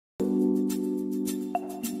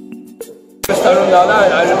I'm Tarun Lala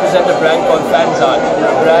and I represent a brand called Fanzart,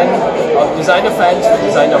 a brand of designer fans for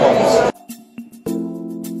designer homes.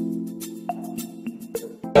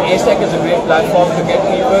 Acetech is a great platform to get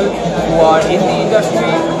people who are in the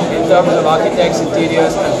industry, in terms of architects,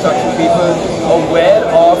 interiors, construction people, aware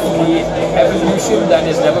of the evolution that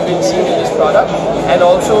has never been seen in this product, and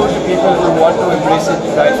also to people who want to embrace it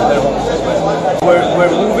right for their homes as well.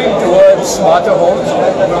 We're moving towards smarter homes,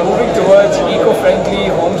 we're moving towards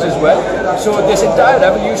eco-friendly homes as well. So this entire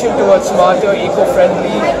revolution towards smarter,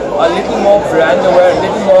 eco-friendly, a little more brand aware, a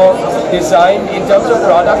little more design in terms of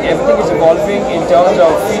product, everything is evolving in terms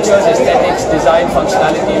of features, aesthetics, design,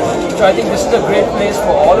 functionality. So I think this is a great place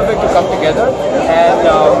for all of it to come together and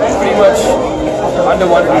pretty much under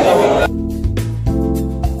one roof.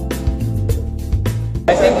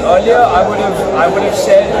 I think earlier I would have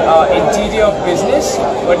said interior business,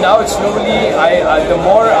 but now it's slowly the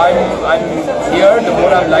more I'm here, the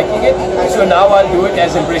more I'm liking it. So now I'll do it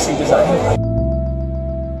as embracing design.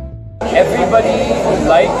 Everybody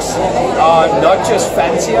likes not just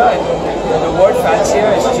fancier, and the word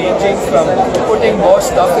fancier is changing from putting more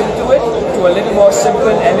stuff into it to a little more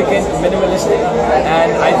simple, elegant, minimalistic,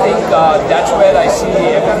 and I think that's where I see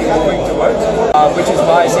everything moving towards, which is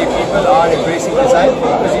why I say people are embracing design,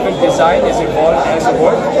 because even design is evolved as a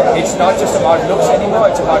word. It's not just about looks anymore,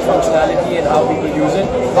 it's about functionality and how people use it,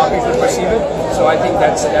 how people perceive it, so I think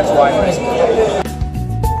that's why I'm embracing it.